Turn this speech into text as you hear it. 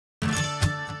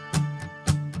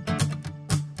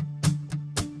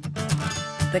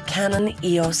The Canon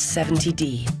EOS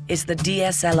 70D is the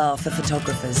DSLR for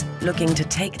photographers looking to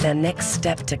take their next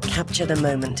step to capture the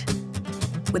moment.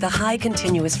 With a high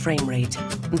continuous frame rate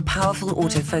and powerful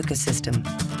autofocus system,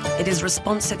 it is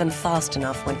responsive and fast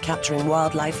enough when capturing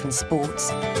wildlife and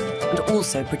sports, and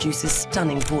also produces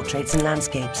stunning portraits and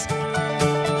landscapes.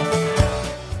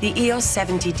 The EOS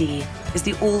 70D is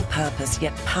the all-purpose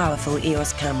yet powerful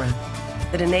EOS camera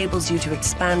that enables you to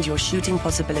expand your shooting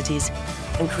possibilities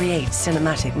and create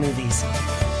cinematic movies.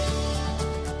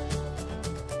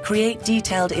 Create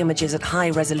detailed images at high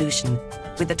resolution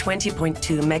with the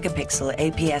 20.2 megapixel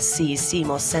APS-C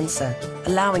CMOS sensor,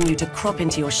 allowing you to crop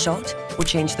into your shot or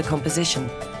change the composition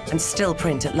and still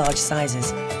print at large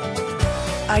sizes.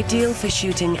 Ideal for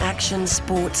shooting action,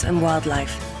 sports and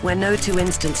wildlife, where no two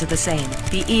instants are the same,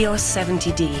 the EOS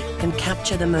 70D can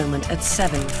capture the moment at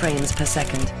 7 frames per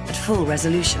second at full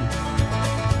resolution.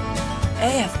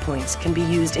 AF points can be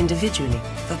used individually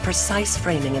for precise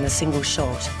framing in a single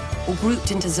shot, or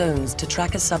grouped into zones to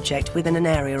track a subject within an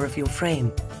area of your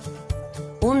frame.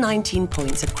 All 19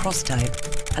 points are cross-type,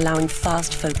 allowing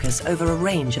fast focus over a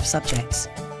range of subjects.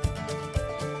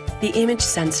 The image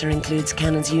sensor includes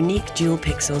Canon's unique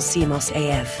dual-pixel CMOS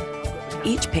AF.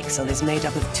 Each pixel is made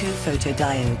up of 2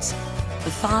 photodiodes.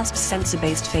 The fast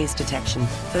sensor-based phase detection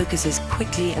focuses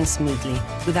quickly and smoothly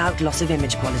without loss of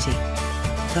image quality.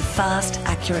 For fast,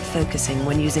 accurate focusing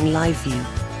when using live view,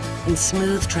 and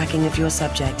smooth tracking of your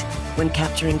subject when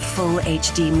capturing full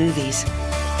HD movies.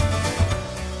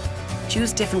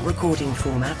 Choose different recording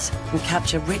formats and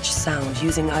capture rich sound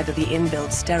using either the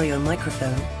inbuilt stereo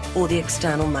microphone or the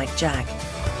external mic jack.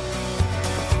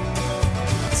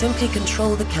 Simply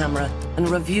control the camera and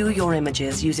review your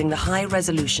images using the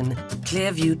high-resolution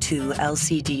ClearView 2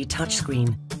 LCD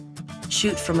touchscreen.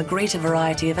 Shoot from a greater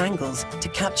variety of angles to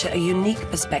capture a unique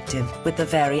perspective with the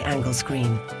vari-angle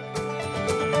screen.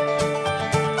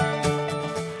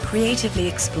 Creatively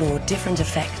explore different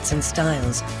effects and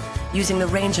styles using the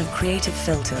range of creative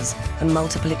filters and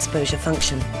multiple exposure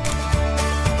function.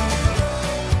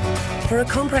 For a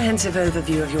comprehensive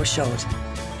overview of your shot,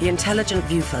 the Intelligent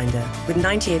Viewfinder, with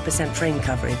 98% frame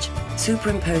coverage,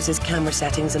 superimposes camera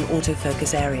settings and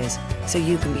autofocus areas so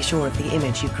you can be sure of the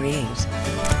image you create.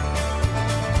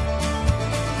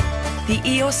 The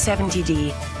EOS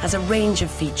 70D has a range of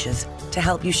features to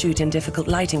help you shoot in difficult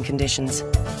lighting conditions.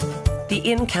 The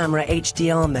in-camera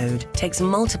HDR mode takes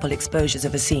multiple exposures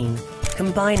of a scene,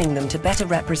 combining them to better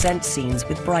represent scenes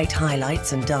with bright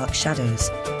highlights and dark shadows.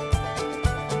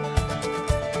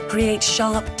 Create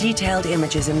sharp, detailed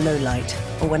images in low light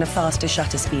or when a faster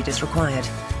shutter speed is required.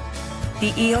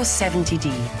 The EOS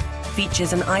 70D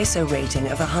features an ISO rating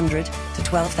of 100 to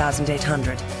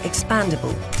 12,800,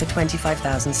 expandable to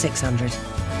 25,600.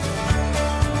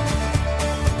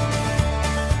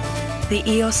 The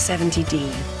EOS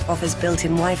 70D offers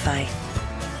built-in Wi-Fi.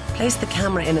 Place the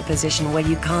camera in a position where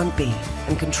you can't be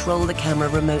and control the camera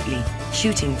remotely,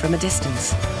 shooting from a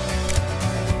distance.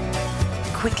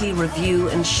 Quickly review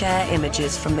and share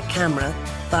images from the camera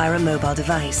via a mobile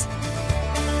device.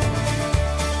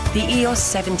 The EOS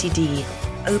 70D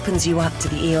opens you up to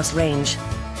the EOS range,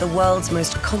 the world's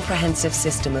most comprehensive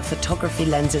system of photography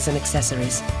lenses and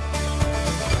accessories.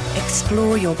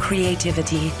 Explore your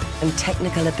creativity and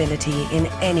technical ability in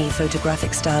any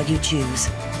photographic style you choose.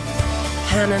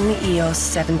 Canon EOS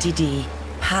 70D,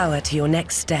 power to your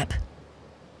next step.